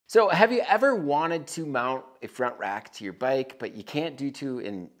So have you ever wanted to mount a front rack to your bike, but you can't due to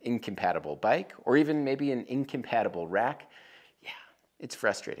an incompatible bike or even maybe an incompatible rack? Yeah, it's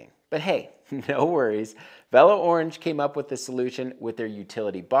frustrating. But hey, no worries. Velo Orange came up with the solution with their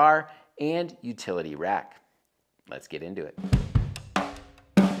utility bar and utility rack. Let's get into it.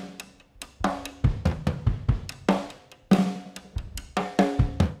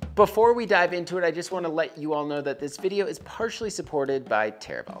 Before we dive into it, I just want to let you all know that this video is partially supported by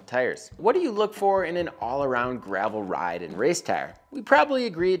Velo tires. What do you look for in an all-around gravel ride and race tire? We probably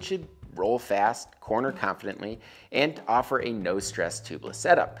agree it should roll fast, corner confidently, and offer a no-stress tubeless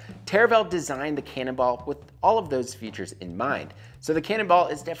setup. Velo designed the Cannonball with all of those features in mind. So the Cannonball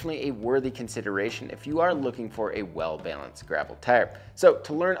is definitely a worthy consideration if you are looking for a well-balanced gravel tire. So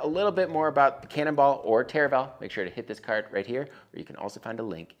to learn a little bit more about the Cannonball or Velo, make sure to hit this card right here, or you can also find a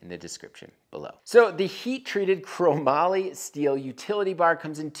link in the description below. So the heat-treated chromoly steel utility bar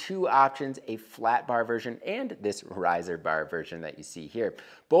comes in two options, a flat bar version and this riser bar version that you see here.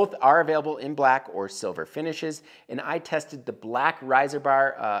 Both are available in black or silver finishes, and I tested the black riser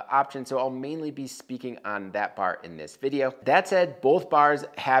bar option, so I'll mainly be speaking on that bar in this video. That said, both bars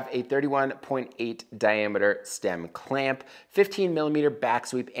have a 31.8 diameter stem clamp, 15 millimeter back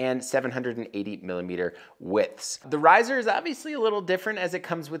sweep, and 780 millimeter widths. The riser is obviously a little different as it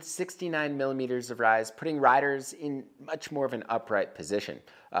comes with 69 millimeters of rise, putting riders in much more of an upright position.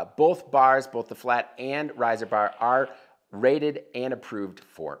 Both bars, both the flat and riser bar, are rated and approved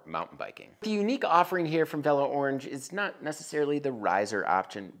for mountain biking. The unique offering here from Velo Orange is not necessarily the riser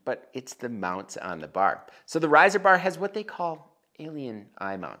option, but it's the mounts on the bar. So the riser bar has what they call alien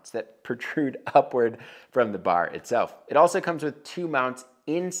eye mounts that protrude upward from the bar itself. It also comes with two mounts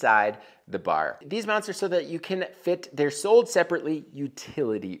inside the bar. These mounts are so that you can fit their sold separately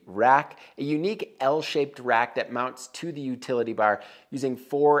utility rack, a unique L-shaped rack that mounts to the utility bar using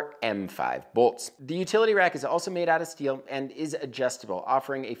 4 M5 bolts. The utility rack is also made out of steel and is adjustable,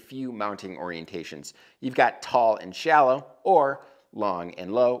 offering a few mounting orientations. You've got tall and shallow, or long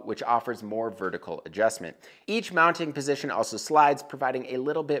and low, which offers more vertical adjustment. Each mounting position also slides, providing a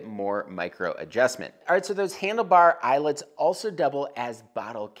little bit more micro adjustment. All right, so those handlebar eyelets also double as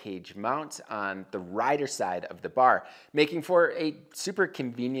bottle cage mounts on the rider side of the bar, making for a super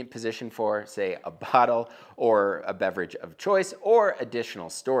convenient position for, say, a bottle or a beverage of choice or additional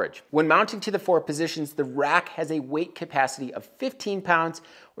storage. When mounting to the 4 positions, the rack has a weight capacity of 15 pounds,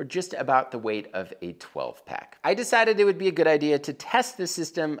 or just about the weight of a 12-pack. I decided it would be a good idea to test the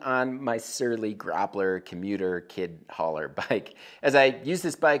system on my surly grappler commuter kid hauler bike, as I use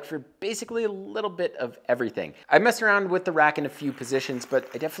this bike for basically a little bit of everything. I messed around with the rack in a few positions, but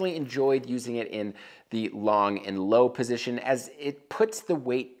I definitely enjoyed using it in the long and low position as it puts the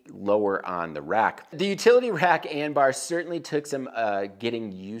weight lower on the rack. The utility rack and bar certainly took some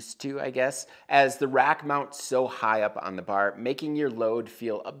getting used to, I guess, as the rack mounts so high up on the bar, making your load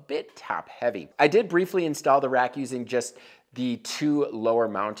feel a bit top heavy. I did briefly install the rack using just the 2 lower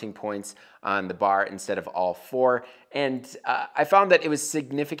mounting points on the bar instead of all 4, and I found that it was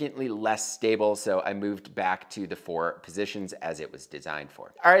significantly less stable, so I moved back to the 4 positions as it was designed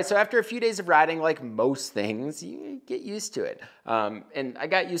for. All right, so after a few days of riding, like most things, you get used to it, and I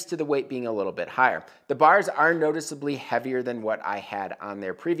got used to the weight being a little bit higher. The bars are noticeably heavier than what I had on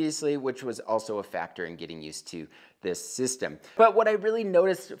there previously, which was also a factor in getting used to this system. But what I really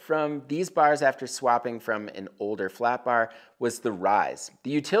noticed from these bars after swapping from an older flat bar was the rise. The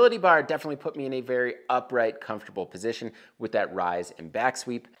utility bar definitely put me in a very upright, comfortable position with that rise and back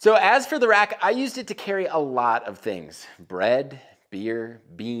sweep. So as for the rack, I used it to carry a lot of things: bread, beer,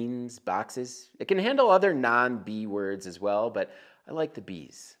 beans, boxes. It can handle other non-B words as well, but I like the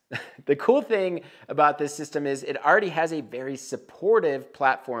B's. The cool thing about this system is it already has a very supportive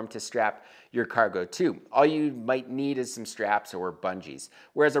platform to strap your cargo to. All you might need is some straps or bungees,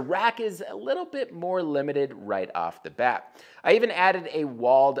 whereas a rack is a little bit more limited right off the bat. I even added a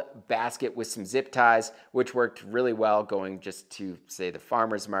walled basket with some zip ties, which worked really well going just to, say, the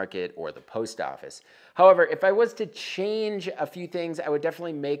farmer's market or the post office. However, if I was to change a few things, I would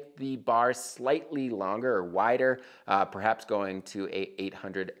definitely make the bar slightly longer or wider, perhaps going to a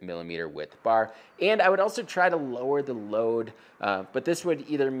 800 millimeter width bar. And I would also try to lower the load, but this would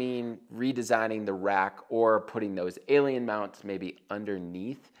either mean redesigning the rack or putting those alien mounts maybe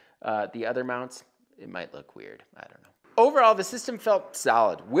underneath the other mounts. It might look weird, I don't know. Overall, the system felt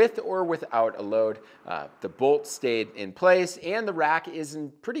solid, with or without a load. The bolts stayed in place, and the rack is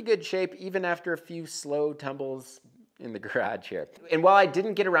in pretty good shape even after a few slow tumbles in the garage here. And while I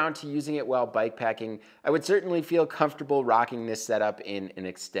didn't get around to using it while bike packing, I would certainly feel comfortable rocking this setup in an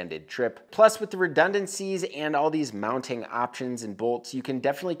extended trip. Plus, with the redundancies and all these mounting options and bolts, you can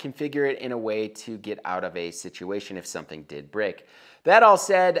definitely configure it in a way to get out of a situation if something did break. That all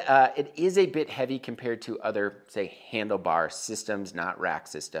said, it is a bit heavy compared to other, say, handlebar systems, not rack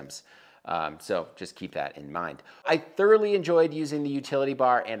systems. So just keep that in mind. I thoroughly enjoyed using the utility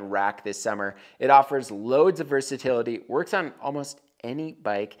bar and rack this summer. It offers loads of versatility, works on almost any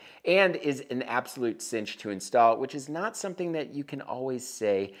bike, and is an absolute cinch to install, which is not something that you can always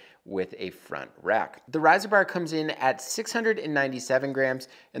say with a front rack. The riser bar comes in at 697 grams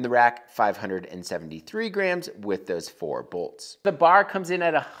and the rack 573 grams with those 4 bolts. The bar comes in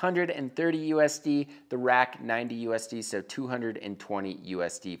at 130 USD, the rack 90 USD, so 220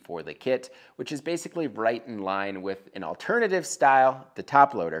 USD for the kit, which is basically right in line with an alternative style, the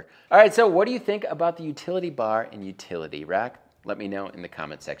top loader. All right, so what do you think about the utility bar and utility rack? Let me know in the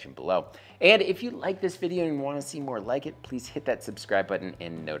comment section below. And if you like this video and want to see more like it, please hit that subscribe button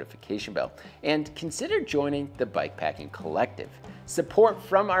and notification bell. And consider joining the Bikepacking Collective. Support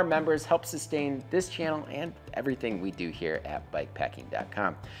from our members helps sustain this channel and everything we do here at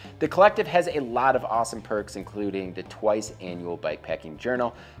BIKEPACKING.com. The collective has a lot of awesome perks, including the twice annual bikepacking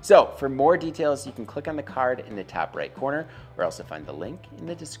journal. So for more details, you can click on the card in the top right corner or also find the link in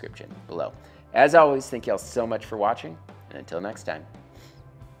the description below. As always, thank you all so much for watching. And until next time,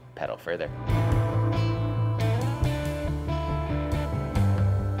 pedal further.